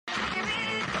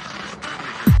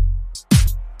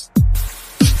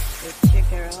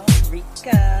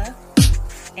Rika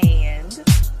and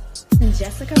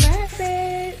Jessica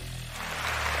Rabbit.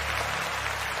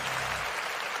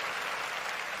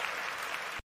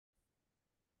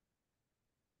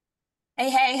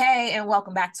 Hey, and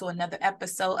welcome back to another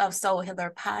episode of Soul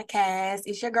Healer Podcast.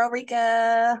 It's your girl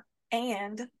Rika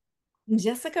and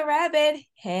Jessica Rabbit.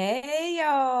 Hey,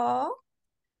 y'all.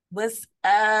 what's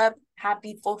up?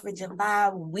 Happy 4th of July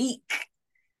week.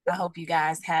 I hope you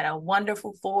guys had a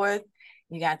wonderful 4th.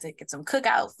 You got to get some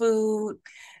cookout food.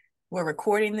 We're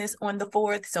recording this on the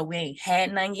 4th, so we ain't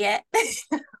had none yet.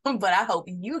 But I hope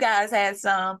you guys had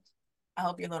some. I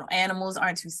hope your little animals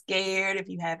aren't too scared if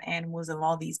you have animals of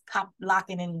all these pop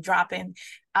locking and dropping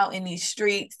out in these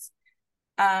streets.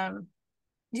 Do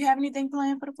you have anything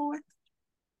planned for the 4th?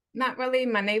 Not really.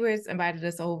 My neighbors invited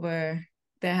us over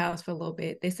their house for a little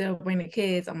bit. They said bring the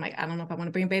kids. I'm like, I don't know if I want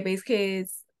to bring baby's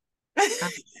kids.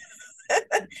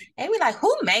 And we like,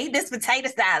 who made this potato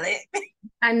salad?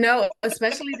 I know,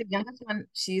 especially the youngest one.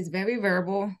 She's very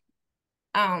verbal.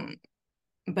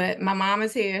 But my mom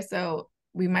is here, so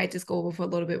we might just go over for a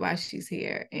little bit while she's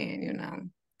here,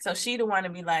 and So she the one to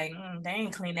be like, they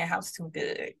ain't clean that house too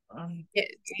good.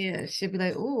 Yeah, she'll be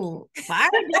like, ooh, why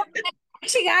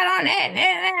she got on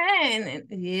that?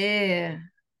 Yeah.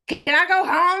 Can I go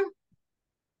home?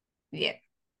 Yeah.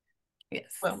 Yes.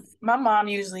 Well, my mom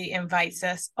usually invites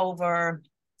us over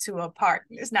to a park.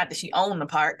 It's not that she owned the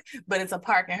park, but it's a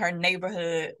park in her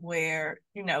neighborhood where,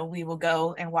 we will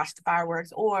go and watch the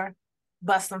fireworks or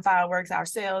bust some fireworks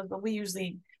ourselves. But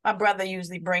my brother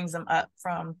usually brings them up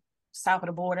from south of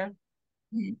the border.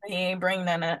 Mm-hmm. He ain't bringing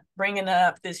it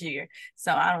up this year.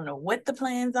 So I don't know what the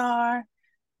plans are.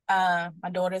 My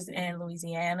daughter's in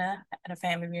Louisiana at a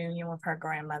family reunion with her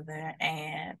grandmother,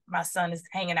 and my son is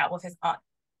hanging out with his aunt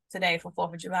today for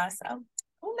 4th of July. So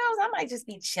who knows? I might just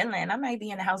be chilling. I might be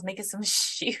in the house making some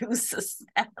shoes or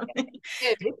something.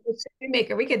 We make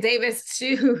Rika Davis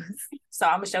shoes. So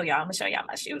I'm gonna show y'all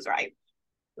my shoes, right?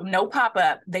 No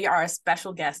pop-up. They are a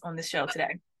special guest on the show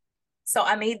today. So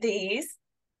I made these.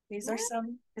 These are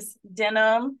it's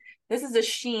denim. This is a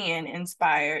Shein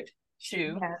inspired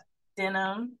shoe. Yeah.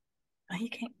 Denim. Oh, you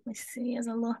can't see as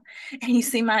a little, and you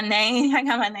see my name. I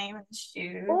got my name in the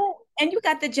shoe. Oh, and you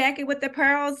got the jacket with the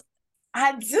pearls.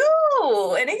 I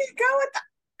do, and it can go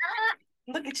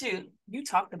with look at you. You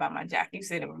talked about my jacket. You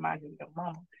said it reminded you of your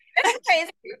mama. That's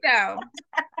crazy, though.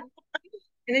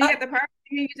 And then you got the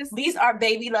pearls. These are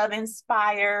Baby Love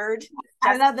inspired.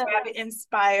 I love that. Rabbit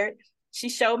inspired. She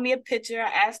showed me a picture. I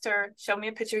asked her, show me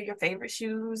a picture of your favorite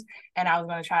shoes, and I was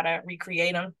going to try to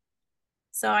recreate them.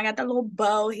 So I got the little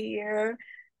bow here.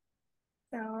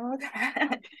 So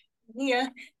yeah,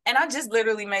 and I just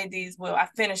literally made these. Well, I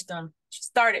finished them.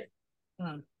 Started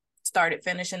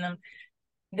finishing them.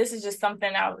 This is just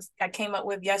something I came up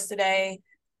with yesterday,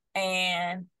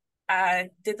 and I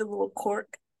did the little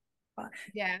cork.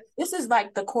 Yeah, this is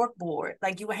like the cork board,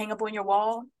 like you would hang up on your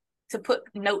wall to put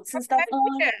notes and stuff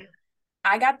on. Yeah.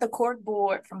 I got the cork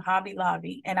board from Hobby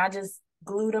Lobby, and I just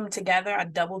glued them together. I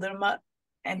doubled them up,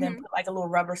 and then put like a little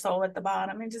rubber sole at the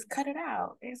bottom, and just cut it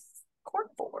out. It's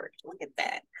cork board. Look at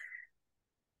that.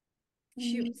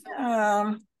 She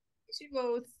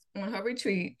goes on her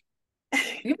retreat.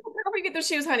 You know where we get the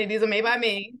shoes, honey? These are made by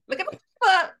me. Look at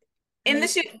the in the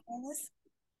shoes.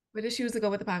 Where the shoes to go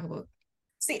with the pocketbook?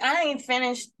 See, I ain't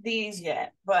finished these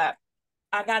yet, but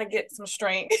I gotta get some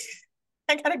string.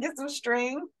 I gotta get some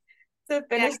string to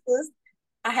finish this.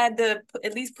 I had to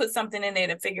at least put something in there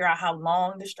to figure out how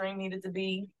long the string needed to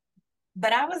be.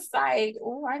 But I was like,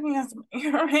 oh, I need some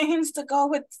earrings to go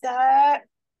with that.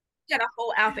 You got a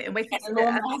whole outfit and wait for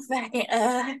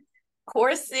that.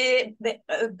 Corset, belt.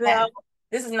 Yeah.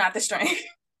 This is not the string.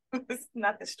 This is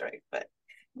not the string, but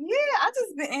yeah, I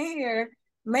just been in here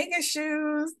making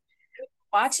shoes,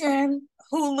 watching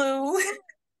Hulu,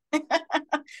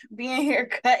 being here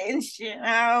cutting shit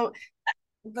out.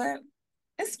 But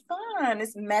it's fun.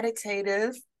 It's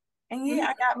meditative. And yeah,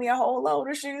 I got me a whole load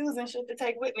of shoes and shit to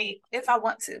take with me if I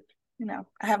want to.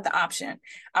 I have the option.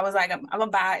 I was like, I'm gonna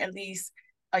buy at least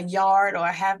a yard or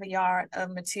a half a yard of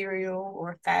material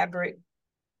or fabric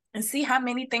and see how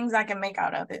many things I can make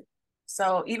out of it.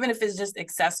 So even if it's just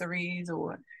accessories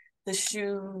or the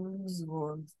shoes,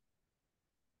 or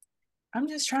I'm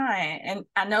just trying. And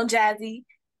I know, Jazzy,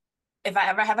 if I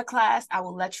ever have a class, I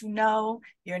will let you know.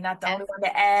 You're not the only one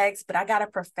that asks, but I gotta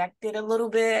perfect it a little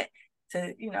bit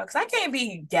to, because I can't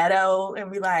be ghetto and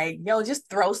be like, yo, just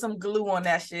throw some glue on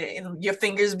that shit and your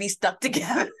fingers be stuck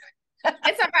together.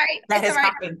 It's all right. That has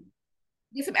happened.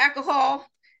 Get some alcohol.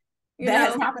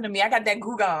 That has happened to me. I got that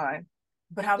Goo Gone,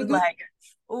 but I was like,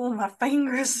 oh, my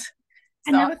fingers.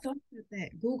 I never thought about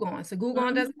that. Goo Gone. So Goo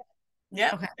Gone doesn't.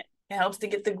 Yep. Okay. It helps to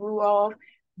get the glue off.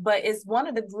 But it's one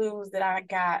of the glues that I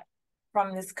got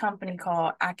from this company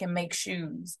called I Can Make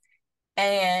Shoes.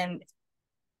 And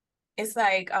it's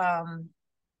like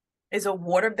it's a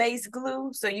water-based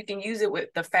glue, so you can use it with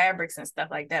the fabrics and stuff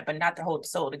like that, but not to hold the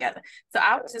sole together. So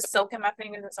I was just soaking my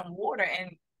fingers in some water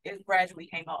and it gradually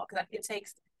came off, because it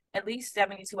takes at least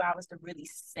 72 hours to really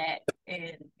set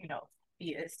and, you know,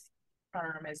 be as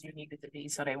firm as you need it to be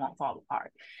so they won't fall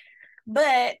apart.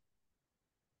 But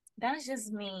that's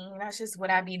just me. That's just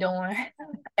what I be doing.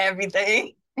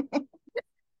 Everything.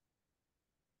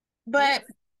 But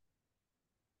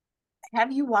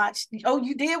have you watched? Oh,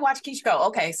 you did watch Keyshia Cole.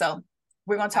 Okay, so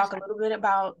we're going to talk a little bit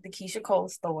about the Keyshia Cole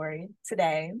story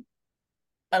today.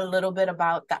 A little bit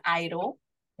about The Idol,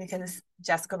 because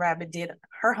Jessica Rabbit did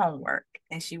her homework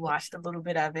and she watched a little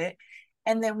bit of it.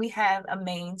 And then we have a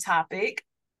main topic,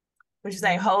 which is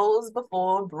like hoes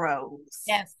before bros.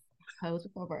 Yes, hoes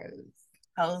before bros.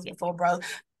 Hoes before bros.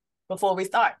 Before we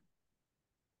start,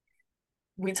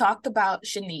 we talked about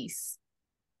Shanice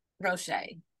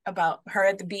Roche, about her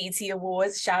at the BET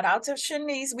Awards. Shout out to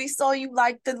Shanice. We saw you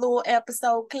like the little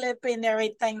episode clip and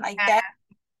everything like that.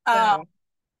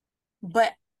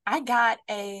 But I got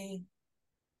a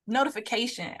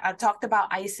notification. I talked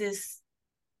about ISIS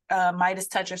Midas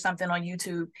Touch or something on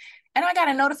YouTube. And I got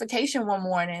a notification one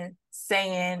morning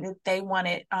saying that they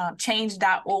wanted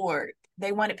change.org.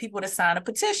 They wanted people to sign a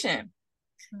petition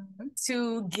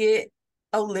to get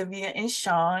Olivia and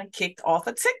Sean kicked off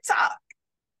of TikTok.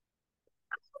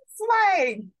 It's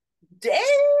like,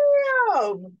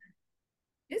 damn.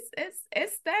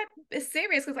 It's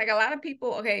serious, because like a lot of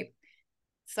people, okay,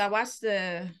 so I watched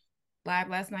the live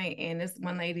last night, and this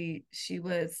one lady, she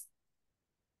was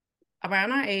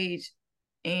around our age,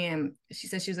 and she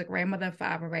said she was a grandmother of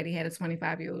 5 already, had a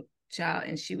 25-year-old child,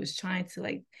 and she was trying to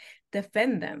like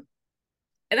defend them.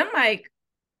 And I'm like,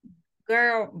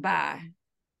 girl, bye.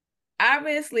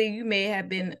 Obviously, you may have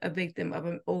been a victim of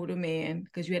an older man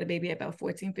because you had a baby at about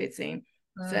 14, 15.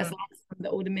 So that's the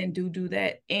older men do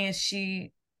that. And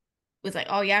she was like,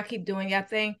 oh, y'all keep doing y'all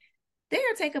thing. They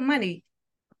are taking money.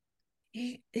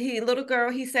 He little girl,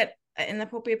 he said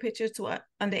inappropriate pictures to an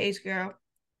underage girl.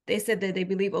 They said that they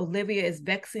believe Olivia is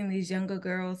vexing these younger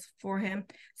girls for him.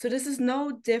 So this is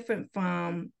no different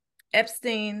from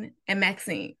Epstein and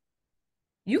Maxine.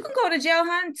 You can go to jail,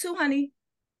 too, honey.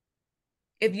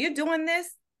 If you're doing this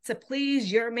to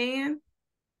please your man,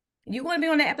 you're going to be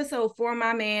on the episode For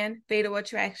My Man, Fatal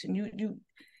Attraction. You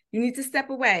need to step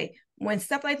away. When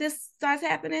stuff like this starts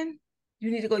happening,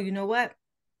 you need to go, you know what?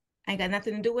 I ain't got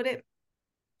nothing to do with it,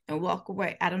 and walk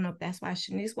away. I don't know if that's why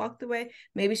Shanice walked away.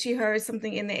 Maybe she heard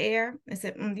something in the air and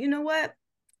said, you know what?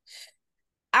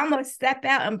 I'm going to step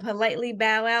out and politely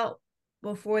bow out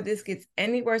before this gets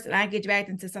any worse and I get dragged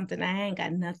into something I ain't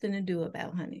got nothing to do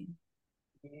about, honey.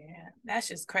 Yeah, that's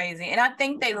just crazy. And I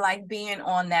think they like being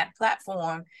on that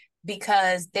platform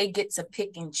because they get to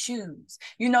pick and choose.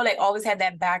 You know, they always have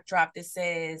that backdrop that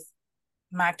says,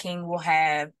 my king will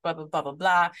have blah, blah, blah, blah,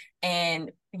 blah, and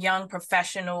young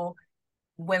professional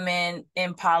women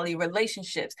in poly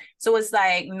relationships. So it's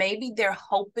like maybe they're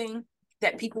hoping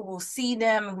that people will see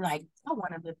them and be like, I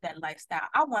want to live that lifestyle.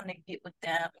 I want to get with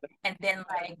them. And then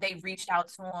like they reach out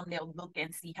to them, they'll look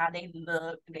and see how they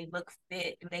look. Do they look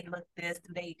fit? Do they look this?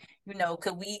 Do they, you know,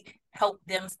 could we help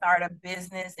them start a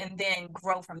business and then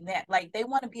grow from that? Like they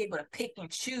want to be able to pick and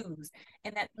choose.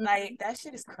 And that like that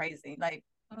shit is crazy. Like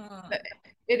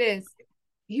it is.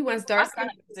 He wants dark skin.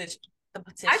 The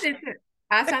petition. I did too.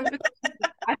 I signed the petition.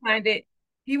 I signed it.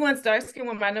 He wants dark skin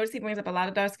women. I noticed he brings up a lot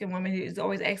of dark skin women. He's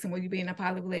always asking, will you be in a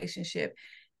poly relationship?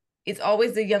 It's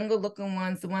always the younger looking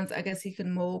ones, the ones I guess he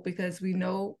can mold, because we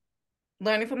know,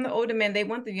 learning from the older men, they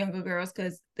want the younger girls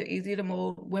because they're easier to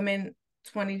mold. Women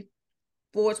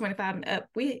 24, 25 and up,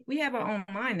 we have our own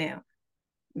mind now.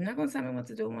 You're not going to tell me what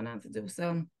to do and what not to do.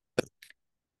 So,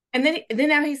 and then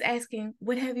now he's asking,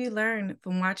 what have you learned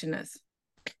from watching us?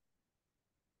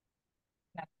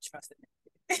 Not trusting it.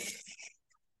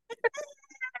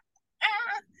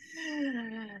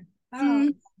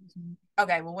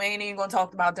 Okay, well, we ain't even gonna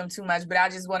talk about them too much, but I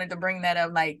just wanted to bring that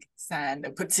up, like, sign the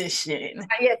petition.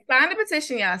 Yeah, sign the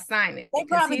petition, y'all, sign it. They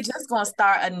probably just gonna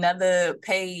start another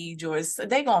page, or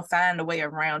they gonna find a way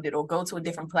around it, or go to a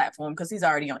different platform, because he's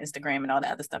already on Instagram and all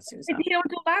that other stuff too. So. He don't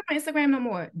do live on Instagram no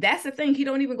more. That's the thing. He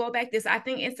don't even go back this. I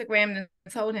think Instagram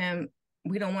told him,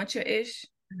 we don't want your ish.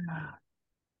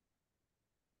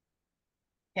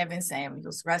 Kevin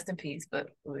Samuels, rest in peace, but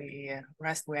yeah,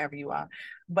 rest wherever you are.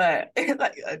 But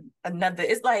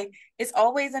it's like it's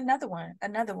always another one,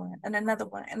 and another one, and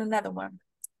another one.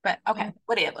 But okay,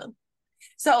 whatever.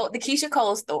 So the Keyshia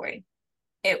Cole story.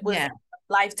 It was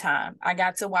Lifetime. I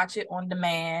got to watch it on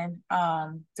demand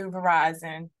through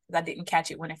Verizon because I didn't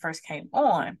catch it when it first came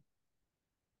on.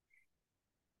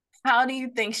 How do you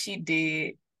think she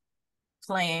did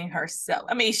playing herself?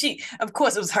 I mean, of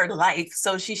course, it was her life,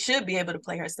 so she should be able to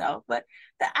play herself, but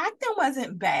the acting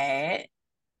wasn't bad.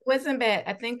 Wasn't bad.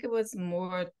 I think it was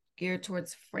more geared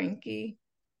towards Frankie.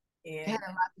 Yeah. It had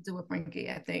a lot to do with Frankie,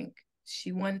 I think.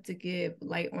 She wanted to give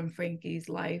light on Frankie's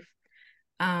life.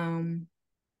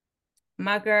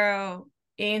 My girl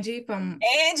Angie from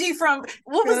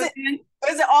what was it?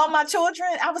 Was it All My Children?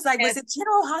 I was like, was it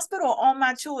General Hospital or All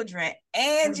My Children?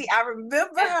 Angie, I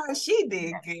remember her. She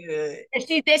did good.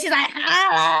 She did. She's like,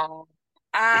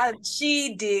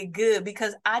 she did good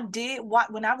because I did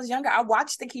when I was younger. I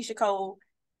watched the Keyshia Cole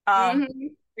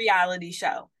reality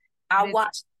show. I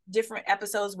watched different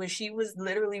episodes where she was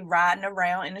literally riding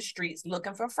around in the streets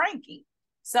looking for Frankie.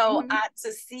 So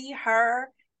to see her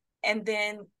and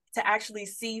then to actually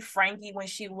see Frankie when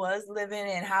she was living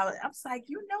and how I was like,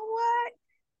 you know what?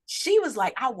 She was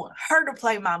like, I want her to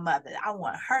play my mother. I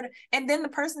want her to. And then the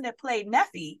person that played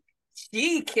Neffy,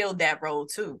 she killed that role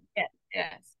too.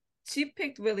 Yes. She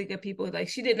picked really good people. Like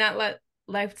she did not let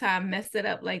Lifetime mess it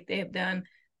up like they have done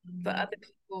for other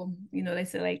people. You know, they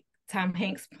said like Tom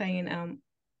Hanks playing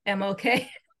MLK.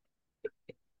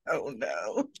 Oh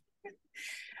no.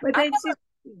 But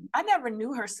I never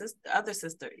knew her other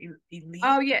sister, Elite.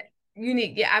 Oh yeah,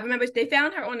 Unique. Yeah, I remember they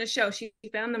found her on the show. She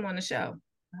found them on the show.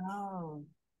 Oh.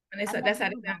 And they said that's how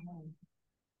they found her.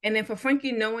 And then for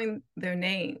Frankie, knowing their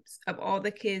names of all the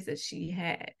kids that she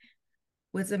had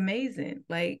was amazing.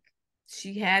 Like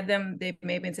she had them, they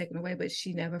may have been taken away, but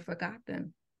she never forgot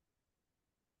them.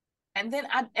 And then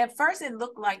at first it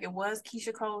looked like it was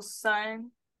Keyshia Cole's son,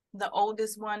 the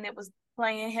oldest one that was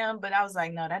playing him, but I was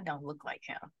like, no, that don't look like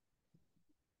him.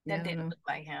 That didn't look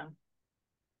like him.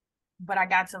 But I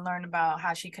got to learn about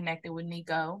how she connected with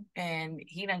Nico, and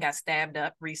he done got stabbed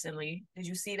up recently. Did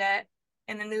you see that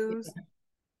in the news?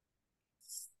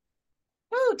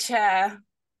 Ooh, child.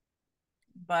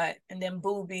 And then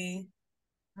Booby.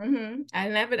 I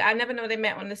never know they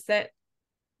met on the set.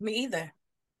 Me either.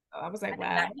 I was like, wow. I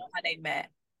did not know how they met.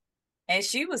 And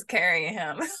she was carrying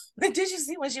him. Did you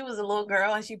see when she was a little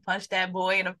girl and she punched that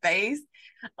boy in the face?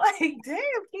 Like, damn,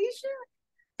 Keisha.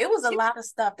 It was a lot of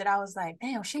stuff that I was like,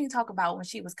 damn, she didn't talk about when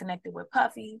she was connected with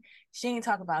Puffy. She didn't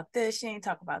talk about this. She didn't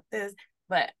talk about this.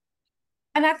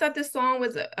 And I thought this song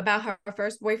was about her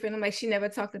first boyfriend. I'm like, she never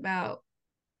talked about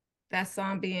that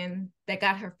song that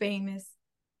got her famous.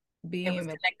 It was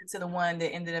connected to the one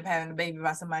that ended up having a baby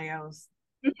by somebody else.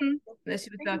 That she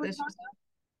thought that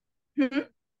she was.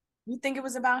 You think it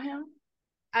was about him?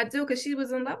 I do, because she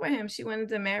was in love with him. She wanted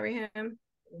to marry him.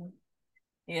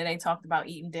 Yeah, they talked about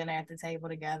eating dinner at the table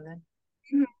together.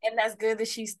 And that's good that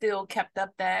she still kept up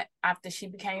that after she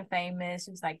became famous.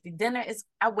 She was like, the dinner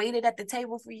I waited at the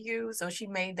table for you. So she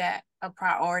made that a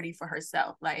priority for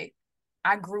herself. Like,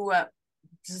 I grew up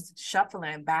just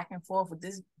shuffling back and forth with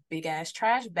this big ass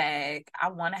trash bag. I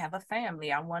want to have a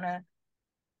family. I want to.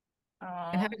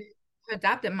 And her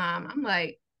adopted mom, I'm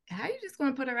like, how are you just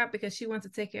going to put her out because she wants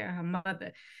to take care of her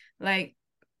mother? Like,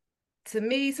 to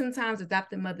me, sometimes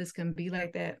adopted mothers can be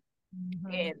like that.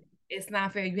 And it's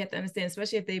not fair. You have to understand,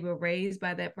 especially if they were raised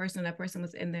by that person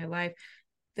was in their life,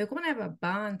 they're going to have a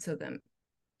bond to them.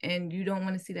 And you don't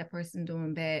want to see that person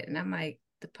doing bad. And I'm like,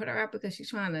 to put her out because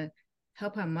she's trying to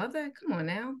help her mother? Come on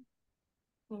now.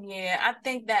 Yeah, I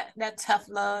think that tough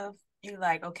love, you're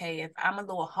like, okay, if I'm a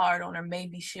little hard on her,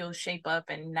 maybe she'll shape up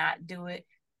and not do it.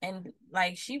 And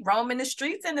like she roaming the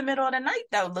streets in the middle of the night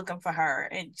though, looking for her,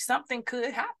 and something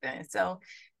could happen. So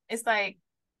it's like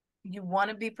you want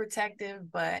to be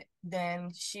protective, but then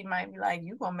she might be like,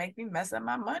 you gonna make me mess up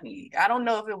my money. I don't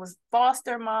know if it was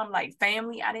foster mom, like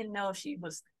family. I didn't know if she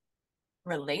was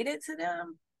related to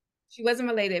them. She wasn't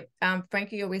related.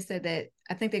 Frankie always said that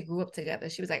I think they grew up together.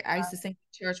 She was like, I used to sing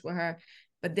church with her,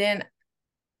 but then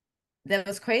that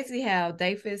was crazy how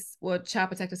DAFIS, Child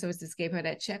Protective Services, gave her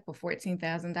that check for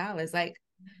 $14,000. Like,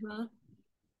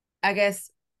 I guess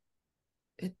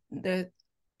the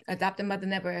adopted mother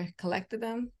never collected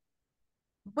them.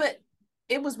 But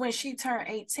it was when she turned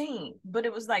 18, but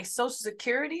it was like Social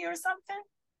Security or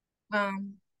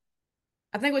something.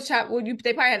 I think with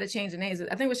they probably had to change the names.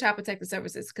 I think with Child Protective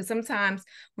Services, because sometimes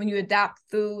when you adopt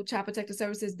through Child Protective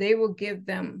Services, they will give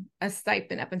them a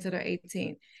stipend up until they're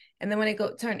 18. And then when they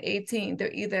turn 18,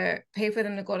 they're either pay for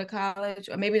them to go to college,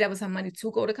 or maybe that was her money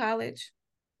to go to college.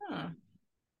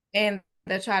 And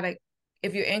they'll try to,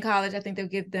 if you're in college, I think they'll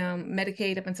give them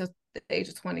Medicaid up until the age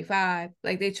of 25.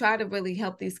 Like they try to really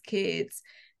help these kids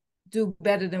do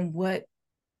better than what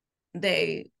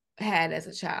they had as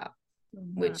a child,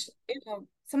 which,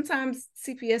 sometimes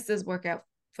CPS does work out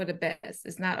for the best.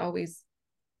 It's not always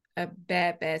a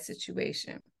bad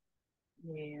situation.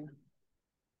 Yeah.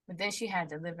 But then she had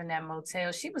to live in that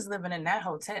motel. She was living in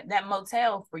that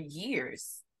motel for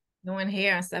years. Doing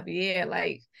hair and stuff. Yeah,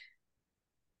 like,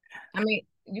 I mean,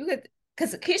 you could,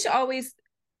 because Keisha always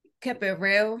kept it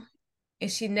real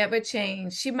and she never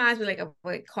changed. She reminds me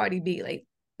like Cardi B, like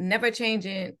never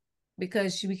changing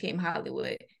because she became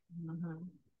Hollywood.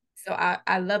 So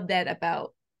I love that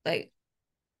about like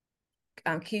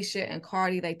Keisha and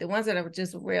Cardi, like the ones that are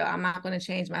just real. I'm not going to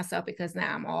change myself because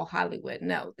now I'm all Hollywood.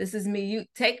 No, this is me. You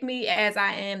take me as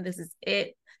I am. This is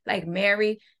it. Like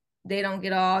Mary, they don't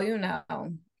get all,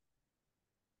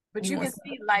 But you can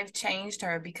see life changed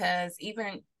her, because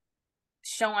even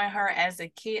showing her as a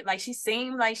kid, like she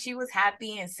seemed like she was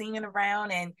happy and singing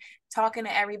around and talking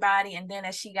to everybody. And then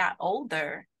as she got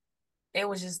older, it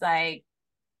was just like,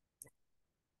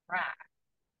 right.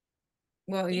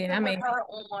 Well, yeah, even with her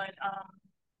on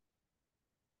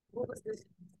what was this?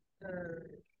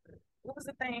 What was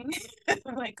the thing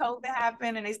when COVID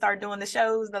happened and they started doing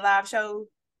the live shows?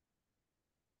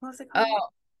 What's it called?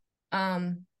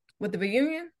 With the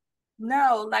reunion?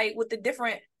 No, like with the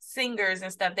different singers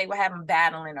and stuff, they were having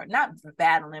battling, or not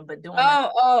battling, but doing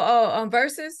on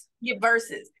Versus? Yeah,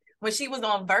 Versus. When she was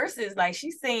on Versus, like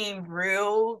she seemed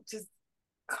real just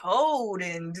cold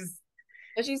and just.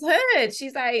 But she's hood.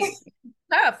 She's like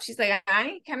tough. She's like,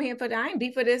 I ain't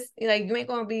beat for this. Like, you ain't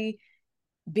gonna be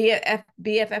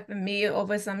BFF and me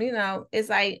over some, it's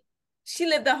like she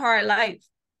lived a hard life.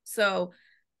 So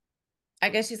I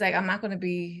guess she's like, I'm not gonna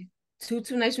be too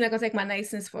nice. You're not gonna take my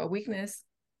niceness for a weakness.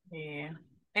 Yeah.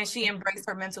 And she embraced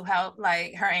her mental health,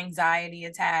 like her anxiety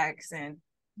attacks and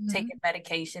taking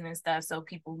medication and stuff. So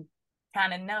people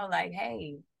kind of know, like,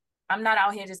 hey, I'm not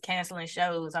out here just canceling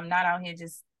shows. I'm not out here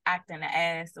just acting the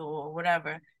ass or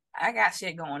whatever. I got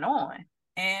shit going on.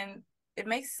 And it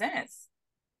makes sense.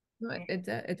 It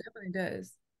definitely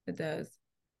does. It does.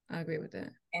 I agree with that.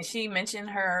 And she mentioned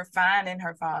her finding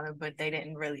her father, but they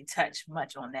didn't really touch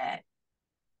much on that.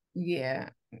 Yeah.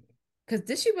 Because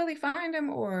did she really find him,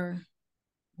 or?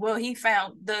 Well, he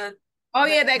found the. Oh,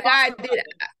 yeah, that guy did.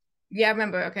 Yeah, I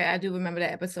remember. Okay, I do remember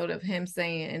that episode of him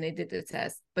saying, and they did the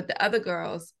test. But the other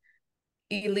girls,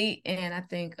 Elite and I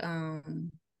think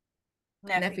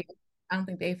Nephew, I don't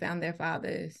think they found their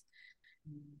fathers.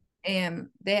 And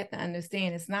they have to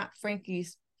understand it's not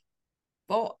Frankie's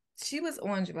fault. She was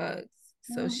on drugs.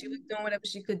 So she was doing whatever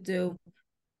she could do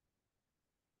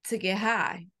to get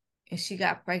high. And she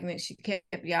got pregnant. She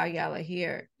kept yalla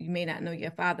here. You may not know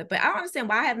your father. But I don't understand,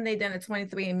 why haven't they done a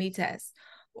 23andMe test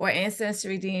or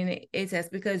ancestry DNA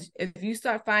test? Because if you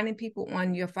start finding people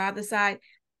on your father's side,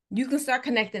 you can start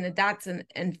connecting the dots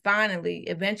and finally,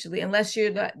 eventually, unless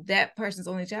you're that person's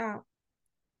only child,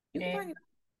 you can find it.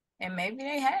 And maybe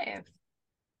they have.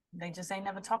 They just ain't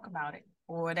never talk about it.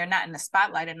 Or they're not in the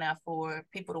spotlight enough for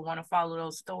people to want to follow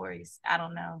those stories. I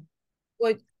don't know.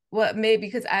 What maybe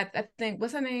because I think,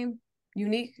 what's her name?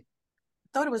 Unique? I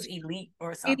thought it was Elite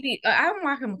or something. Elite. I'm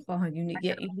not gonna call her Unique.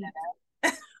 Yeah,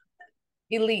 Elite.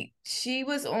 Elite. She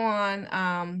was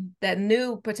on that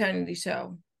new paternity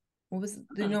show. What was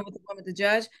the one with the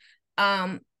judge?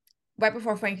 Right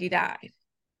before Frankie died.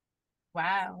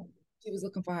 Wow. She was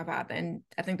looking for her father, and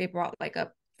I think they brought like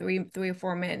up three or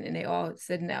four men, and they all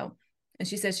said no. And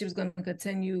she said she was going to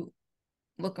continue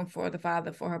looking for the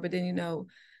father for her, but then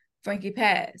Frankie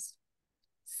passed.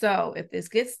 So if this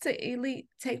gets to Elite,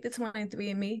 take the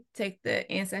 23andMe, take the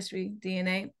ancestry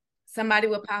DNA. Somebody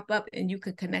will pop up, and you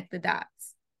could connect the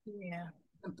dots. Yeah.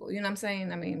 You know what I'm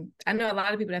saying? I mean, I know a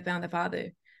lot of people that found their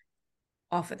father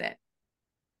off of that.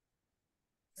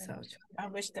 So I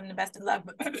wish them the best of luck.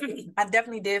 But I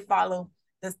definitely did follow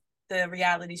the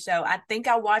reality show. I think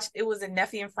I watched, it was a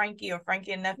Nephew and Frankie, or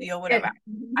Frankie and Nephew, or whatever.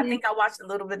 I think I watched a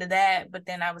little bit of that, but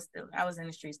then I was in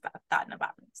the streets thought about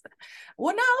it and stuff.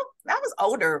 Well, no, I was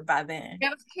older by then. Yeah,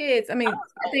 I was kids. I mean,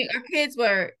 I think our kids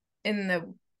were in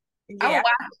the. Yeah,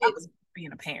 I was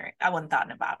being a parent. I wasn't thought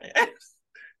about it.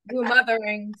 We were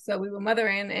mothering, so we were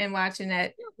mothering and watching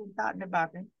that. I wasn't thought about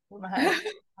it with my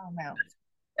husband. I don't know.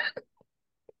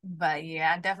 But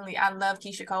yeah, I love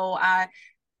Keyshia Cole.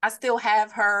 I still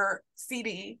have her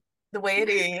CD the way it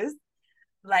is.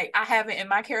 Like, I have it in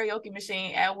my karaoke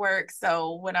machine at work,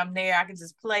 so when I'm there, I can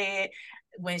just play it.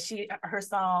 When her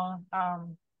song,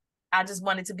 I Just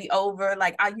Want It to Be Over.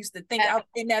 Like, I used to think I was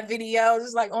in that video,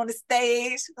 just like on the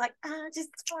stage, like, I just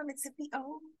want it to be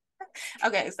over.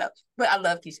 Okay, so, but I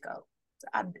love Keyshia Cole. So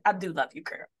I do love you,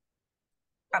 girl.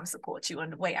 I'm support you in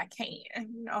the way I can.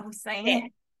 You know what I'm saying?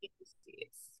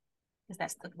 because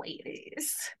that's the way it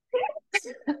is.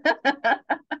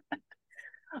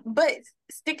 But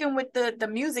sticking with the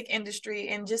music industry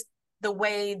and just the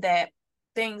way that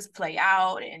things play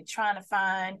out and trying to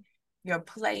find your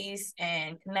place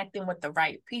and connecting with the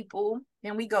right people,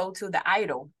 then we go to the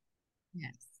Idol.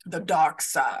 Yes. The dark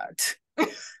side.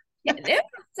 Yeah,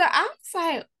 so I was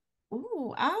like,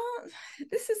 ooh,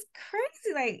 this is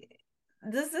crazy. Like,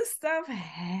 does this stuff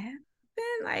happen?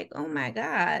 Like, oh my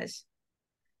gosh.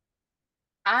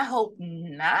 I hope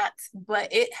not, but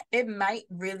it might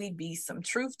really be some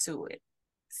truth to it.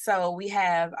 So we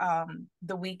have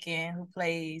The Weeknd, who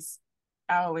plays,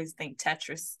 I always think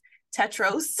Tetros,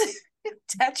 Tetros,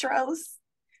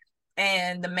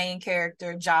 and the main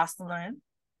character Jocelyn.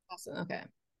 Awesome. Okay.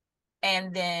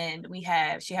 And then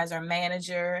she has her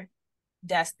manager,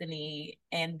 Destiny,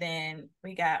 and then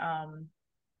we got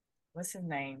what's his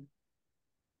name?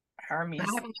 Hermes.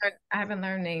 I haven't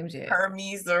learned names yet.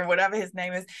 Hermes or whatever his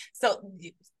name is. So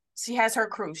she has her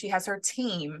crew, she has her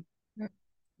team,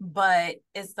 but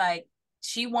it's like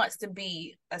she wants to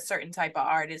be a certain type of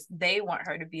artist. They want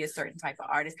her to be a certain type of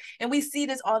artist. And we see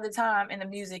this all the time in the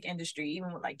music industry,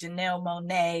 even with like Janelle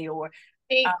Monáe or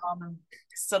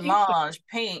Solange,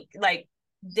 Pink. Like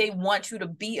they want you to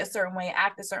be a certain way,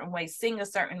 act a certain way, sing a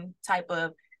certain type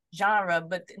of genre,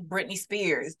 but Britney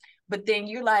Spears. But then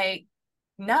you're like,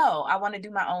 no, I want to do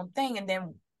my own thing. And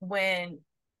then when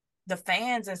the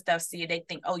fans and stuff see it, they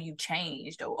think, oh, you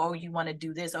changed, or oh, you want to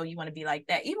do this, oh, you want to be like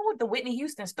that. Even with the Whitney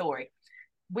Houston story,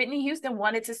 Whitney Houston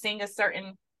wanted to sing a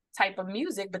certain type of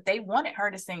music, but they wanted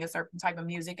her to sing a certain type of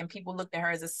music, and people looked at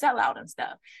her as a sellout and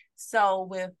stuff. So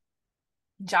with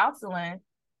Jocelyn,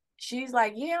 she's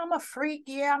like, yeah, I'm a freak.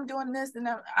 Yeah, I'm doing this, and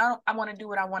I want to do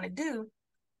what I want to do.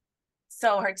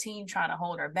 So her team trying to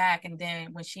hold her back. And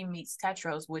then when she meets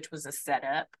Tetros, which was a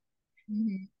setup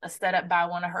by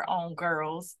one of her own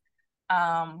girls,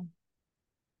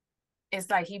 it's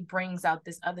like he brings out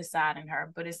this other side in her.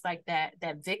 But it's like that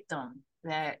victim,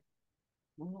 that,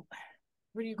 what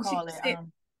do you call it?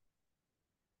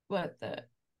 What victim?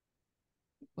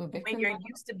 When you're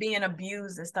used to being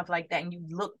abused and stuff like that, and you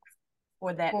look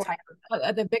for that type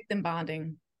of the victim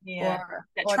bonding. Yeah,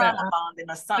 that trauma bonding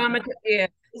or something. Yeah.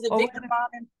 Is it victim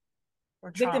bonding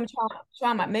or trauma? Victim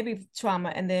trauma, maybe trauma.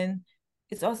 And then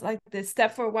it's also like the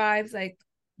Stepford Wives, like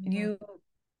you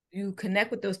connect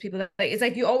with those people. Like it's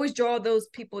like you always draw those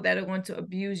people that are going to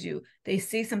abuse you. They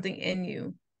see something in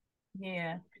you.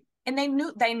 Yeah. And they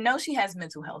know she has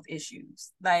mental health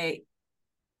issues. Like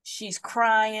she's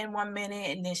crying one minute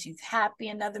and then she's happy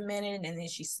another minute, and then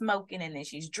she's smoking and then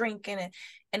she's drinking,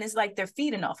 and it's like they're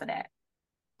feeding off of that.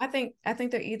 I think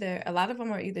they're either, a lot of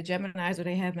them are either Geminis or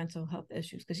they have mental health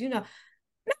issues. Because nothing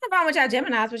wrong with y'all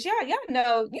Geminis, but y'all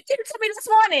know, you did it to me this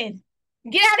morning.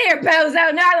 Get out of here,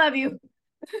 bozo. No, I love you.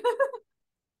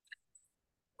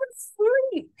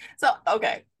 Sweet. So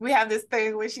okay, we have this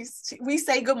thing where we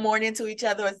say good morning to each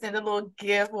other or send a little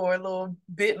GIF or a little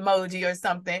Bitmoji or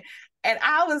something. And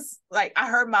I was like, I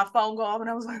heard my phone go off and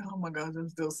I was like, oh my gosh, I'm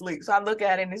still asleep. So I look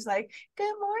at it and it's like,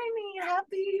 good morning,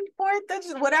 happy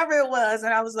 4th, whatever it was.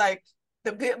 And I was like,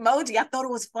 the Bitmoji, I thought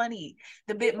it was funny.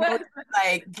 The Bitmoji was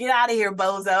like, get out of here,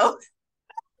 bozo.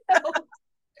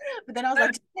 But then I was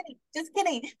like, just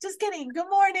kidding. Good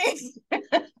morning.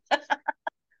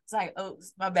 It's like, oh,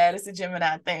 my bad. It's a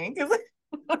Gemini thing.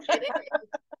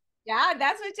 Yeah,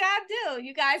 that's what y'all do.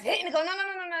 You guys hate and go, no.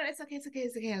 It's okay.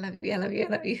 I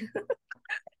love you.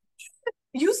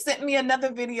 You sent me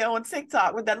another video on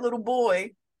TikTok with that little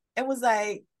boy. It was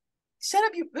like, shut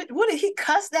up, you. What did he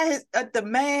cuss at the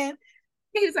man?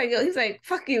 He's like,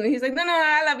 fuck you. And he's like, no,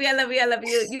 I love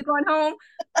you. You going home?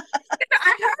 I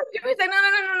heard you. He's like, no,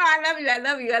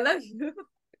 I love you.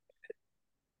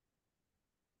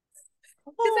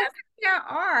 Because that's what y'all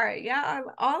are.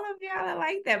 All of y'all are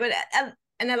like that. But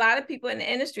and a lot of people in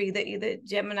the industry that either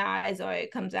Geminis or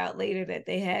it comes out later that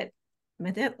they had.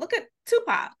 Look at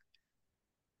Tupac,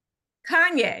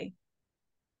 Kanye.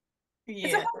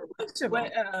 Yeah.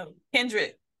 What,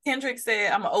 Kendrick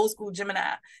said, I'm an old school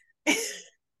Gemini.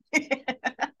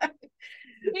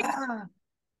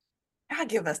 I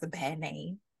give us the bad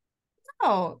name.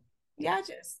 Oh, y'all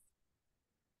just.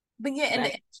 But yeah,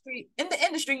 in the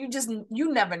industry,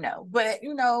 you never know. But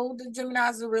the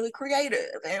Geminis are really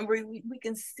creative, and we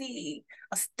can see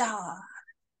a star,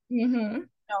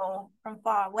 from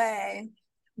far away.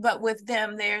 But with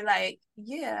them, they're like,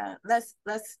 yeah, let's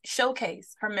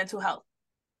showcase her mental health.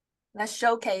 Let's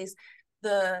showcase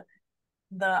the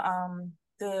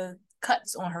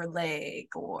cuts on her leg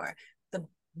or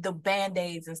the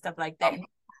band-aids and stuff like that.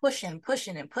 Pushing.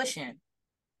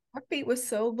 Her feet were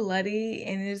so bloody,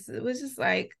 and it was just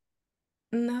like,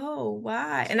 No,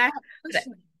 why? And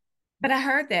but I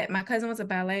heard that my cousin was a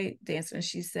ballet dancer, and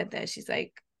she said that she's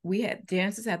like, we had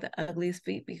dancers have the ugliest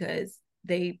feet because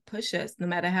they push us. No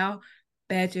matter how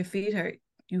bad your feet hurt,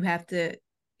 you have to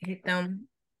hit them.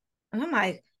 And I'm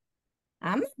like,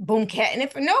 I'm not boom catting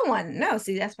it for no one. No,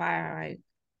 see, that's why I.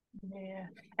 Yeah,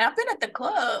 and I've been at the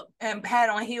club and had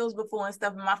on heels before and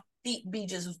stuff, and my feet be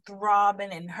just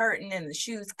throbbing and hurting, and the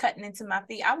shoes cutting into my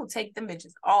feet. I will take them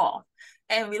bitches off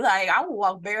and be like, I will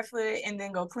walk barefoot and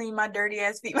then go clean my dirty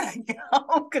ass feet when I get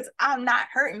home because I'm not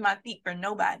hurting my feet for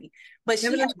nobody. But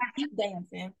she has to keep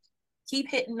dancing, keep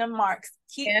hitting the marks,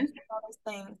 keep doing all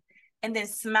those things, and then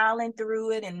smiling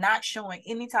through it and not showing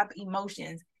any type of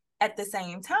emotions at the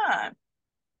same time.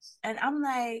 And I'm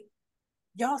like,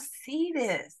 y'all see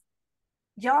this?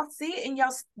 Y'all see it and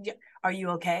y'all, are you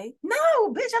okay? No,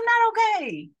 bitch, I'm not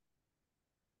okay.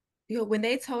 Yo, when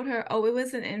they told her, oh, it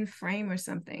wasn't in frame or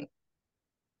something,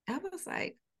 I was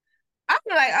like,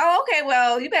 oh, okay,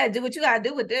 well, you better do what you gotta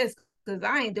do with this because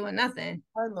I ain't doing nothing.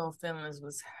 Her little feelings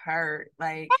was hurt.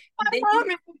 Like,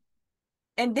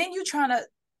 and then you trying to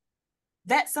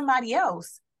vet somebody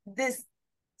else this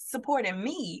supporting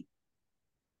me.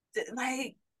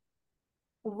 Like,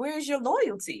 where's your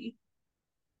loyalty?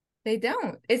 They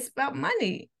don't. It's about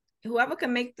money. Whoever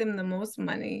can make them the most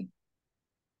money.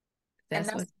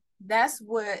 That's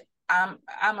what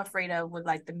I'm afraid of with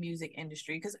like the music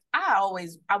industry, because I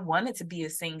wanted to be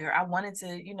a singer. I wanted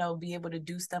to, be able to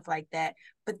do stuff like that.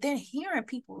 But then hearing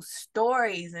people's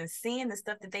stories and seeing the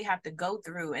stuff that they have to go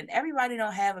through, and everybody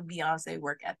don't have a Beyonce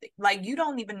work ethic. Like, you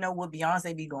don't even know what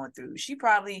Beyonce be going through. She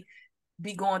probably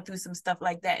be going through some stuff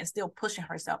like that and still pushing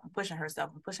herself and pushing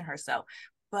herself and pushing herself.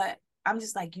 But I'm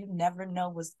just like, you never know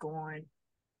what's going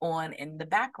on in the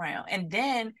background. And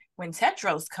then when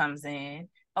Tetros comes in,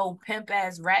 oh, pimp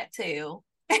ass rat tail.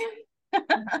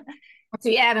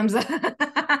 T. Adams.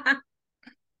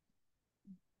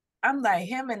 I'm like,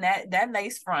 him and that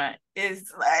lace front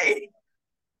is like,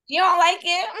 you don't like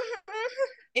it?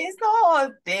 It's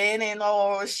all thin and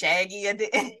all shaggy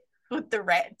with the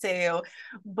rat tail.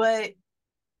 But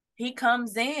he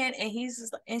comes in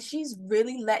and she's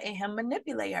really letting him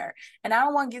manipulate her. And I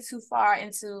don't want to get too far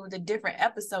into the different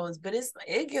episodes, but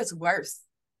it gets worse.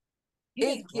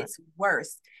 It gets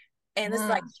worse. And it's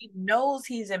like, she knows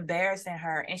he's embarrassing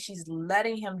her and she's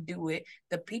letting him do it.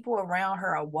 The people around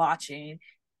her are watching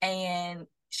and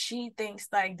she thinks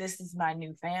like, this is my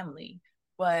new family.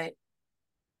 But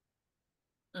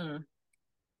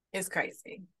it's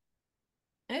crazy.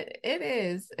 It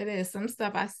is. Some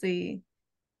stuff I see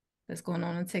that's going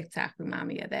on TikTok remind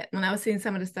me of that. When I was seeing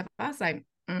some of the stuff, I was like,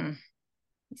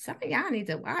 some of y'all need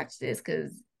to watch this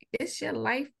because it's your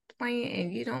life playing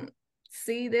and you don't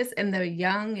see this, and they're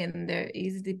young and they're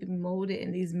easy to be molded,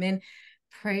 and these men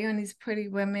prey on these pretty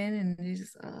women and they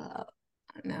just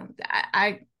no,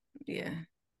 yeah,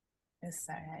 it's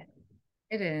sad.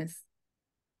 It is,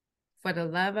 for the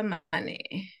love of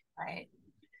money, right?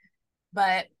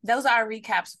 But those are our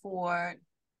recaps for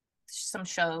some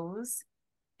shows.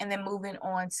 And then moving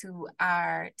on to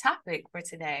our topic for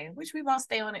today, which we won't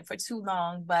stay on it for too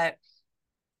long, but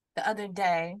the other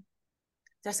day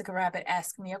Jessica Rabbit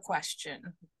asked me a question,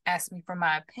 asked me for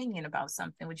my opinion about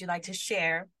something. Would you like to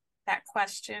share that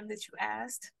question that you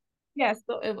asked? Yeah,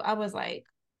 so I was like,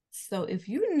 so if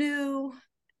you knew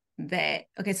that,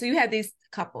 okay, so you had this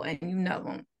couple and you know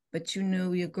them, but you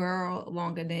knew your girl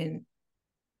longer than,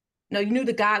 no, you knew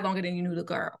the guy longer than you knew the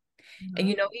girl. Mm-hmm. And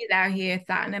he's out here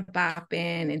thotting and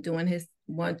bopping and doing his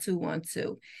 1 2 1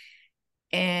 2.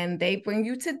 And they bring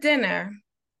you to dinner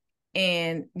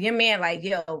and your man like,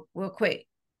 yo, real quick,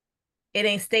 it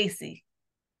ain't Stacy.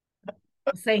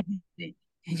 Say and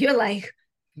you're like,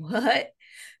 what?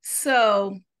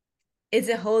 So is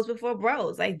it hoes before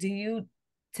bros? Like, do you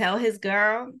tell his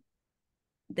girl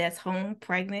that's home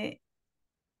pregnant,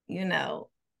 he out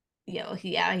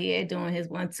here doing his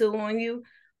 1 2 on you?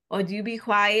 Or do you be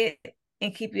quiet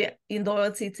and keep your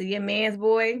loyalty to your man's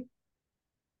boy?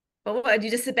 Or what,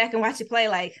 you just sit back and watch it play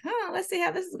like, let's see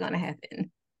how this is going to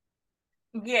happen?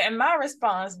 Yeah, and my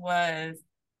response was,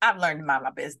 I've learned to mind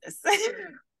my business.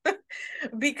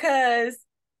 Because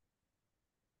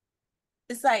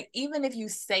it's like, even if you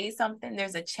say something,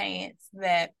 there's a chance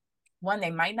that, one,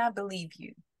 they might not believe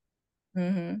you.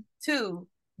 Mm-hmm. 2,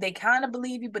 they kind of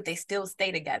believe you, but they still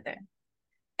stay together.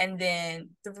 And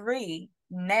then 3,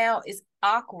 now it's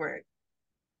awkward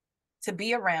to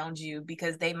be around you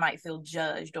because they might feel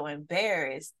judged or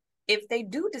embarrassed if they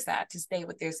do decide to stay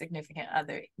with their significant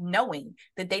other, knowing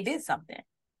that they did something.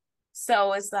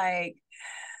 So it's like,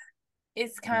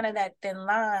 it's kind of that thin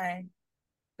line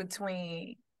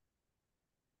between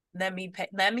Let me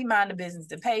mind the business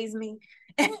that pays me.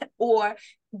 Or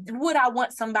would I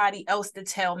want somebody else to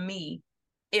tell me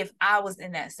if I was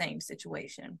in that same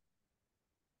situation?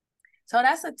 So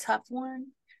that's a tough one,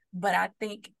 but I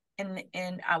think in the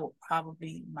end, I will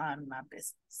probably mind my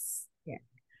business. Yeah.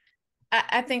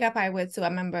 I think I probably would too. I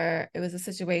remember it was a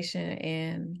situation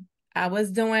and I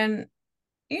was doing,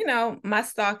 my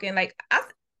stalking. Like,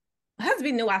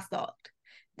 husband knew I stalked.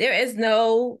 There is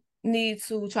no need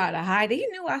to try to hide it. He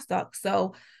knew I stalked.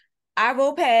 So I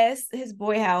rode past his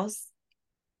boy house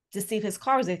to see if his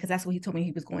car was there, because that's what he told me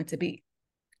he was going to be.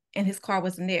 And his car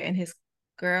wasn't there. And his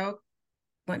girl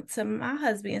went to my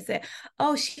husband and said,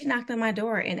 oh, she knocked on my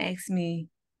door and asked me,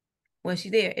 was she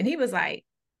there? And he was like,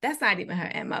 that's not even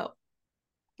her MO.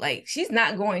 Like, she's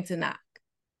not going to knock.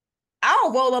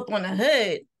 I'll roll up on the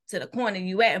hood to the corner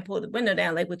you at and pull the window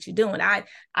down, like, what you doing? I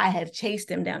have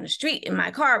chased him down the street in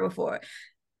my car before.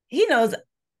 He knows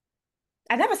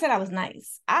I never said I was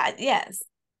nice. Yes,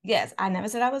 I never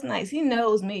said I was nice. He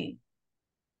knows me.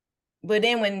 But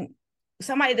then when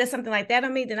somebody does something like that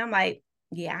on me, then I'm like,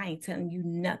 yeah, I ain't telling you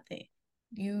nothing.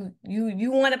 You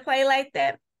want to play like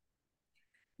that?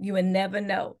 You would never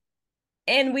know.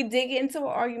 And we did get into an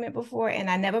argument before, and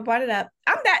I never brought it up.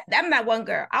 I'm that one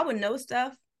girl. I would know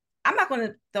stuff. I'm not going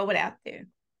to throw it out there.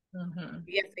 Mm-hmm.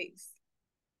 Your face.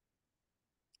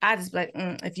 I just like,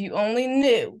 if you only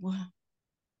knew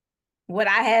what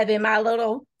I have in my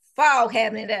little file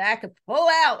cabinet that I could pull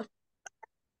out.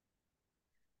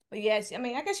 But yes, I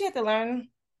mean, I guess you have to learn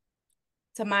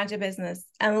to mind your business.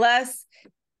 Unless,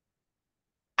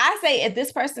 I say, if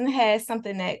this person has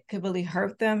something that could really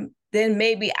hurt them, then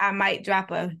maybe I might drop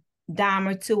a dime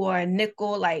or two or a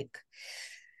nickel. Like,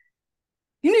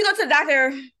 you need to go to the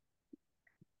doctor.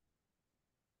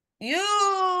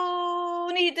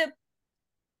 You need to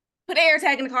put air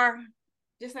tag in the car.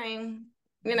 Just saying,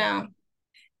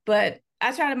 But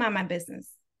I try to mind my business.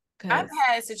 I've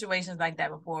had situations like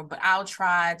that before, but I'll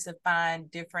try to find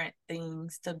different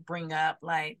things to bring up,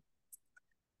 like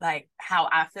how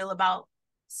I feel about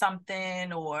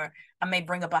something, or I may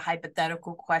bring up a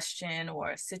hypothetical question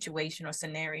or a situation or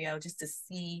scenario just to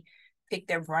pick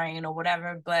their brain or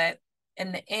whatever. But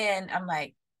in the end, I'm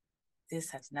like,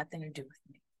 this has nothing to do with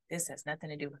me. This has nothing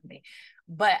to do with me.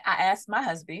 But I asked my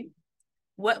husband,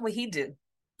 what would he do?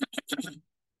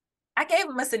 I gave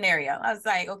him a scenario. I was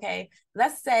like, okay,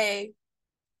 let's say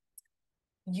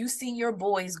you see your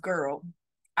boy's girl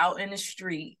out in the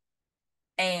street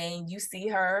and you see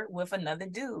her with another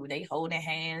dude. They holding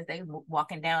hands, they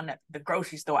walking down the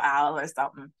grocery store aisle or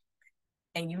something,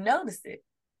 and you notice it.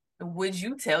 Would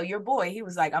you tell your boy? He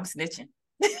was like, I'm snitching.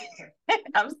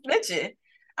 I'm snitching.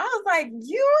 I was like,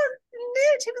 you a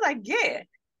snitch? He was like, yeah.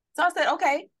 So I said,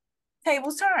 okay,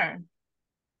 tables turn.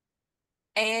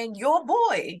 And your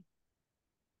boy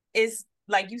is,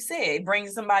 like you said,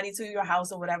 brings somebody to your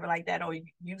house or whatever like that, or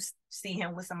you see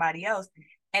him with somebody else.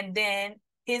 And then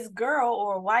his girl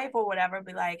or wife or whatever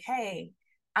be like, hey,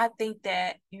 I think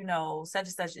that, such and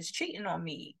such is cheating on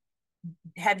me.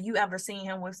 Have you ever seen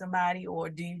him with somebody, or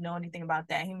do you know anything about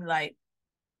that? He be like,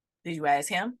 did you ask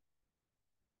him?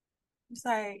 It's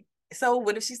like, so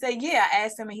what if she said, yeah, I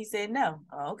asked him and he said no?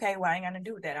 Oh, okay, well, I ain't gonna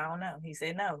do with that. I don't know. He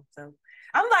said no. So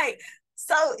I'm like,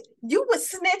 so you would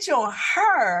snitch on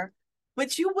her,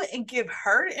 but you wouldn't give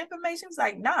her the information? It's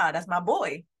like, nah, that's my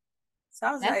boy. So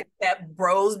I was like, that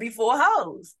bros before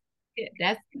hoes.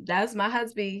 That's my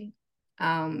husband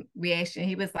reaction.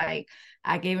 He was like,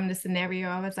 I gave him the scenario.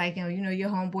 I was like, your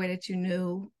homeboy that you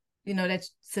knew,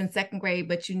 that's since second grade,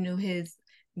 but you knew his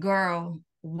girl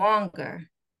longer.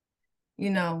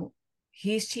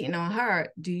 He's cheating on her.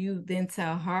 Do you then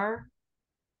tell her,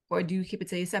 or do you keep it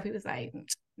to yourself? He was like,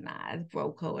 nah, it's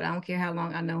bro code. I don't care how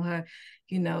long I know her.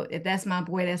 If that's my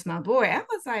boy, that's my boy. I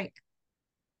was like,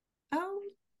 oh,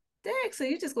 Derek, so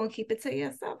you just gonna keep it to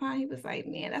yourself, huh? He was like,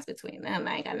 man, that's between them.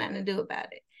 I ain't got nothing to do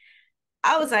about it.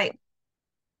 I was like,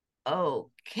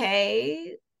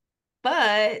 okay,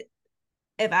 but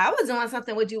if I was doing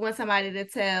something, would you want somebody to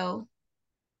tell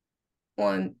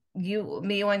on you,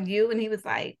 me on you? And he was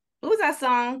like, what was that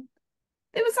song?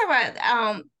 It was talking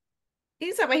about he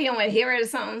was talking about he don't want to hear it or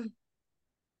something.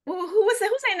 Well, who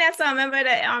sang that song? Remember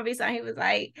that R&B song? He was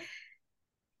like,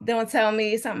 don't tell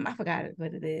me something. I forgot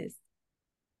what it is.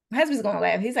 My husband's gonna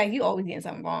laugh. He's like, you always getting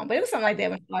something wrong. But it was something like that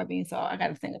when R&B, so I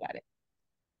gotta think about it.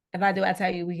 If I do, I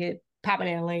tell you, we could pop it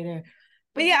in later.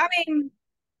 But yeah, I mean,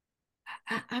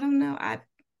 I don't know.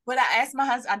 But I asked my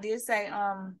husband, I did say,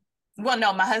 well,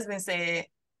 no, my husband said,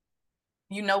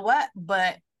 you know what?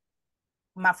 But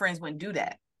my friends wouldn't do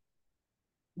that.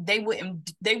 They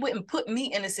wouldn't put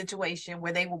me in a situation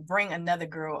where they will bring another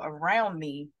girl around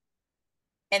me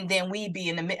and then I'd be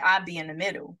in the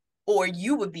middle, or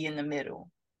you would be in the middle.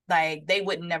 Like they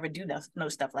would never do no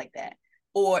stuff like that.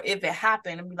 Or if it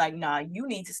happened, I'd be like, nah, you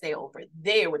need to stay over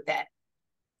there with that.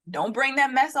 Don't bring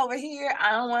that mess over here.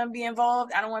 I don't want to be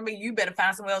involved. I don't want to be, you better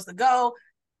find somewhere else to go.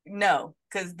 No,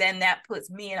 because then that puts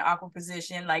me in an awkward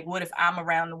position. Like, what if I'm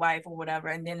around the wife or whatever?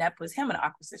 And then that puts him in an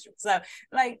awkward position. So,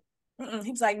 like,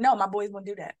 he was like, no, my boys won't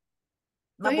do that.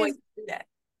 My boys won't do that.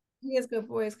 He has good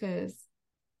boys because,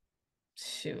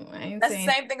 shoot, I ain't That's saying.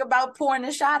 the same thing about pouring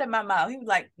a shot in my mouth. He was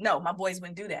like, no, my boys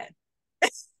wouldn't do that.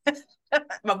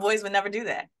 My boys would never do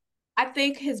that. I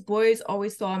think his boys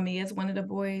always saw me as one of the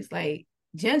boys, like,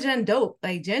 Jen Jen dope.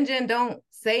 Like, Jen Jen don't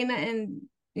say nothing,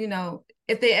 you know,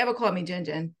 if they ever call me Jen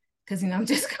Jen, because, you know, I'm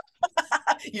just.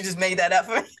 You just made that up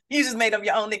for, you just made up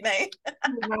your own nickname.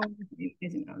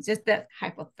 You know, just that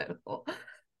hypothetical.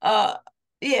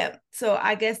 Yeah, so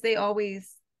I guess they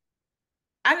always,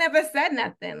 I never said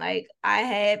nothing. Like, I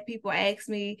had people ask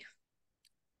me,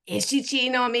 is she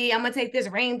cheating on me? I'm gonna take this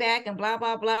ring back and blah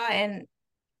blah blah. And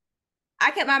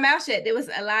I kept my mouth shut. There was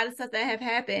a lot of stuff that have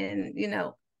happened. You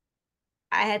know,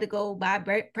 I had to go buy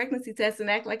pregnancy tests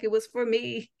and act like it was for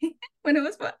me when it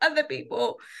was for other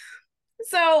people.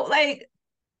 So, like,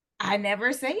 I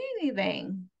never say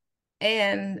anything.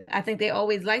 And I think they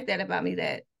always liked that about me,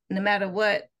 that no matter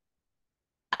what,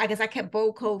 I guess I kept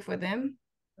bold code for them.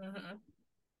 Mm-hmm.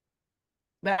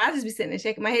 But I just be sitting there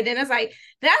shaking my head. Then it's like,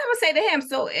 then I would say to him,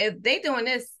 so if they doing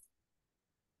this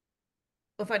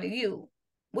in front of you,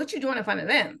 what you doing in front of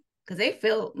them? Because they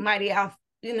feel mighty out,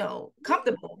 you know,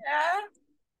 comfortable. Yeah.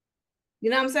 You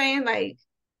know what I'm saying? Like,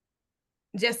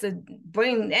 just to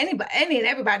bring any and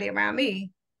everybody around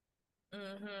me.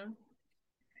 Mm-hmm.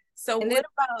 So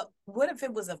what if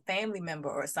it was a family member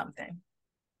or something?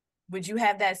 Would you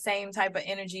have that same type of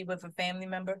energy with a family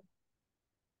member?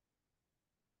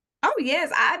 Oh,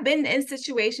 yes. I've been in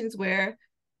situations where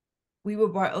we were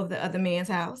brought over the other man's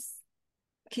house,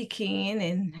 kikiing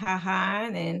and ha-ha,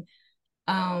 and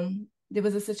there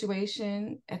was a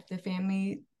situation at the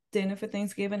family dinner for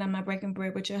Thanksgiving. I'm not breaking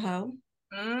bread with your hoe.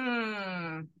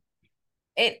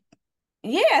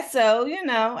 Yeah, so you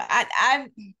know, I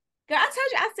told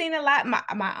you I've seen a lot.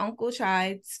 My uncle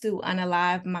tried to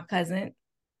unalive my cousin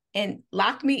and he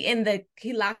locked me in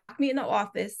the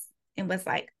office and was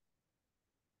like,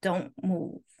 don't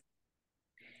move.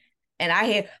 And I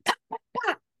hear, pop, pop,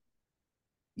 pop.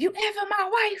 You ever my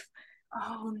wife?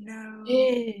 Oh no.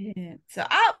 Yeah. So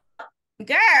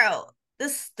girl, the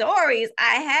stories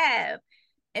I have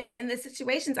and the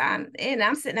situations I'm in,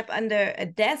 I'm sitting up under a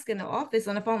desk in the office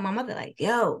on the phone with my mother, like,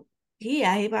 yo, he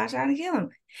out here about trying to kill him.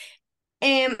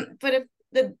 And for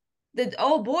the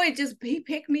old boy, he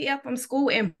picked me up from school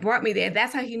and brought me there.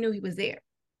 That's how he knew he was there.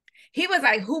 He was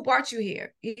like, who brought you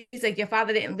here? He's like, your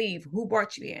father didn't leave. Who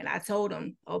brought you here? And I told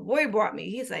him, oh, boy brought me.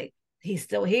 He's like, he's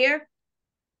still here?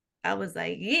 I was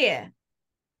like, yeah.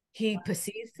 He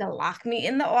proceeds to lock me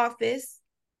in the office,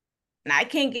 and I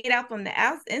can't get out from the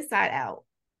inside out.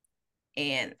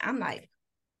 And I'm like,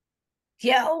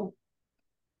 yo,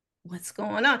 what's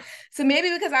going on? So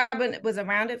maybe because was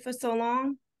around it for so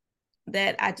long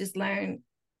that I just learned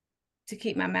to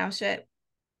keep my mouth shut.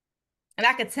 And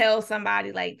I could tell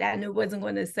somebody like that I knew wasn't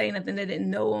going to say nothing, that didn't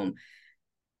know him.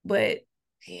 But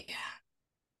yeah,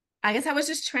 I guess I was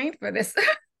just trained for this.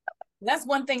 That's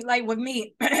one thing, like with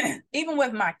me, even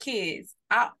with my kids,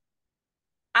 I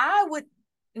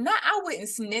wouldn't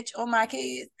snitch on my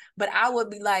kids, but I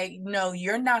would be like, no,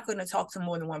 you're not going to talk to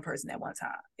more than one person at one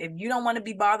time. If you don't want to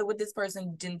be bothered with this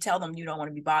person, then tell them you don't want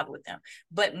to be bothered with them.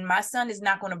 But my son is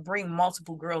not going to bring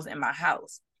multiple girls in my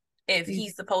house if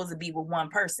he's supposed to be with one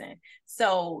person.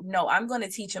 So no, I'm going to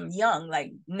teach him young,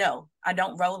 like, no, I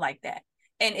don't roll like that.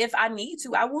 And if I need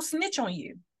to, I will snitch on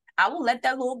you. I will let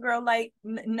that little girl like,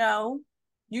 no,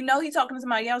 you know, he's talking to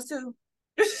somebody else too.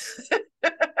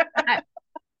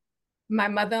 My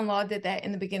mother-in-law did that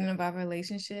in the beginning of our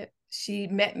relationship. She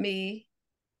met me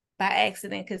by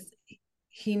accident because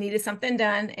he needed something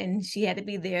done and she had to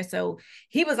be there. So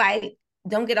he was like,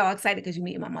 don't get all excited because you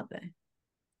meet my mother.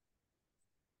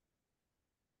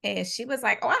 And she was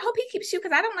like, oh, I hope he keeps you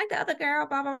because I don't like the other girl,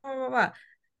 blah, blah, blah, blah, blah.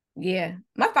 Yeah.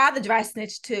 My father dry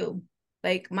snitched too.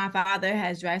 Like, my father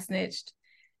has dry snitched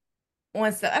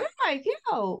on stuff. And I'm like,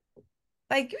 yo,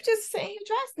 like, you just saying you're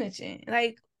dry snitching.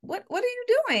 Like, what are you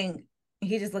doing?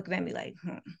 He just looking at me like,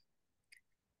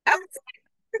 I was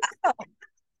like, oh,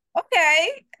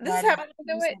 okay. This is how I'm gonna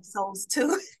do it. Souls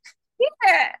too.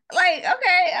 Yeah, like,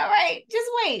 okay, all right, just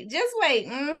wait.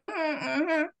 Mm-hmm,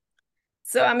 mm-hmm.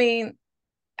 So I mean,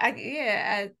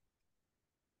 I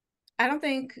don't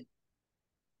think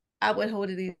I would hold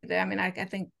it either. I mean, I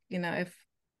think, you know, if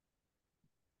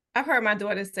I've heard my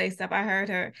daughter say stuff. I heard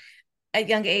her at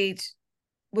young age,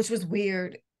 which was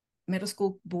weird. Middle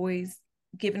school boys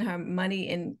giving her money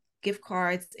and gift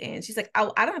cards, and she's like,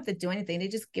 "Oh, I don't have to do anything. They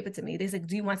just give it to me." They're like,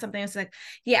 "Do you want something?" And she's like,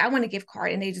 "Yeah, I want a gift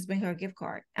card," and they just bring her a gift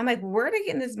card. I'm like, "Where are they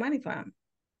getting this money from?"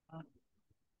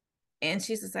 And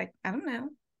she's just like, "I don't know."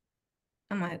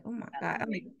 I'm like, "Oh my God." I'm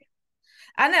like,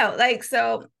 I know, like,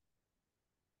 so.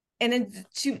 And then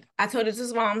I told her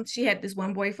this mom, she had this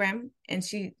one boyfriend and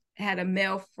she had a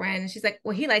male friend. And she's like,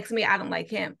 well, he likes me. I don't like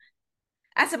him.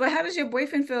 I said, but how does your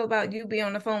boyfriend feel about you being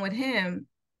on the phone with him?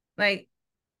 Like,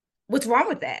 what's wrong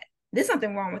with that? There's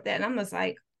something wrong with that. And I'm just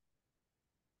like,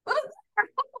 but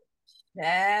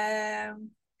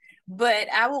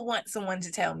I would want someone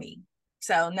to tell me.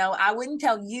 So no, I wouldn't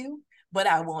tell you, but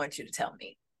I want you to tell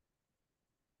me.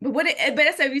 But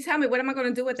I said, if you tell me, what am I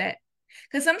going to do with that?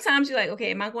 Because sometimes you're like,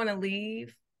 okay, am I going to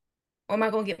leave or am I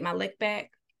going to get my lick back?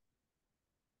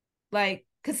 Like,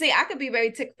 because see, I could be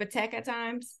very tick for tack at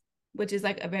times, which is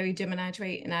like a very Gemini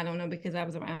trait. And I don't know because I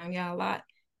was around y'all a lot.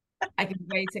 I can be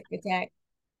very tick for tack,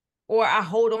 or I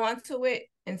hold on to it.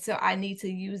 And so I need to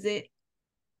use it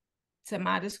to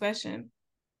my discretion.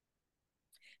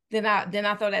 Then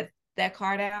I throw that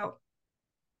card out.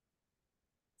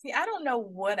 See, I don't know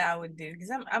what I would do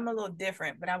because I'm a little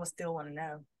different, but I would still want to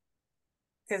know.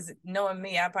 Because knowing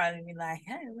me, I'd probably be like,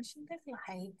 hey, what should this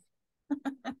like?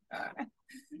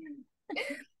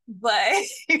 But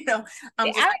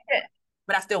I'm just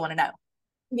but I still want to know.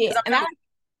 Yeah, and I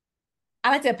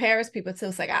like to embarrass people too.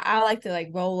 It's like I like to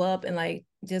like roll up and like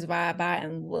just ride by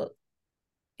and look,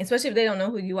 especially if they don't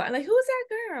know who you are. Like, who's that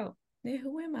girl? Yeah,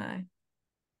 who am I?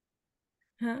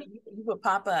 Huh? You would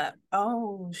pop up.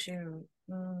 Oh shoot.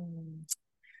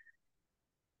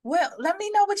 Well, let me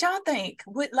know what y'all think.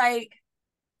 What, like,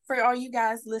 for all you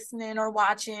guys listening or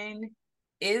watching,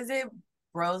 is it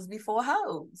bros before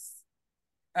hoes?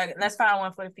 Okay, let's find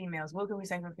one for the females. What can we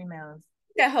say for females?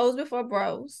 Yeah, hoes before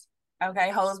bros. Okay,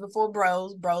 hoes before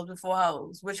bros, bros before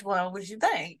hoes. Which one would you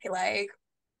think? Like,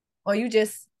 or you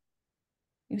snitching.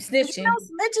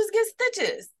 Snitches get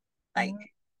stitches. Like,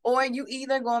 or you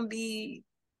either gonna be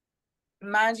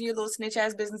mind your little snitch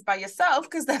ass business by yourself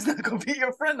because that's not gonna be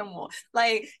your friend no more.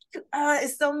 Like,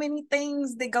 it's so many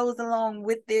things that goes along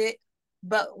with it.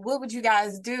 But what would you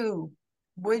guys do?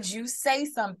 Would you say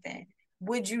something?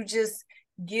 Would you just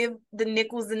give the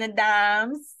nickels and the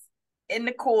dimes and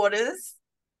the quarters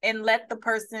and let the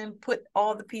person put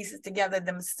all the pieces together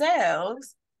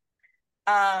themselves?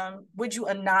 Would you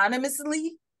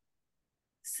anonymously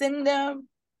send them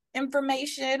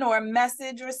information or a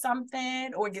message or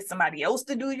something, or get somebody else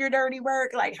to do your dirty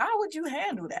work? Like, how would you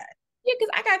handle that? Yeah, because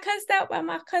I got cussed out by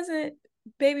my cousin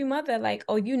baby mother, like,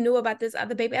 oh, you knew about this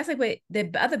other baby. I was like, wait,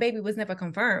 the other baby was never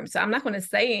confirmed. So I'm not going to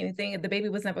say anything if the baby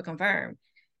was never confirmed.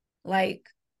 Like,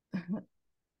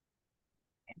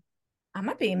 I'm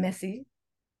not being messy.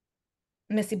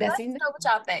 Messy Bessie. Let us know what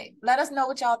y'all think. Let us know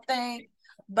what y'all think.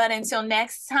 But until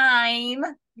next time,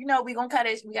 we're gonna cut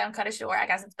it. We gotta cut it short. I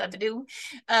got some stuff to do.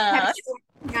 I'm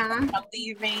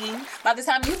leaving. By the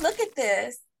time you look at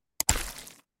this,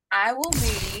 I will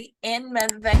be in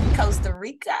Medellin, Costa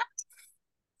Rica.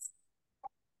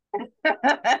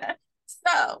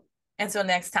 So until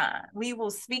next time, we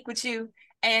will speak with you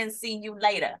and see you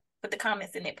later. Put the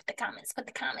comments in there. Put the comments.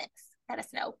 Let us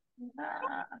know.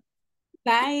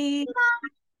 Bye.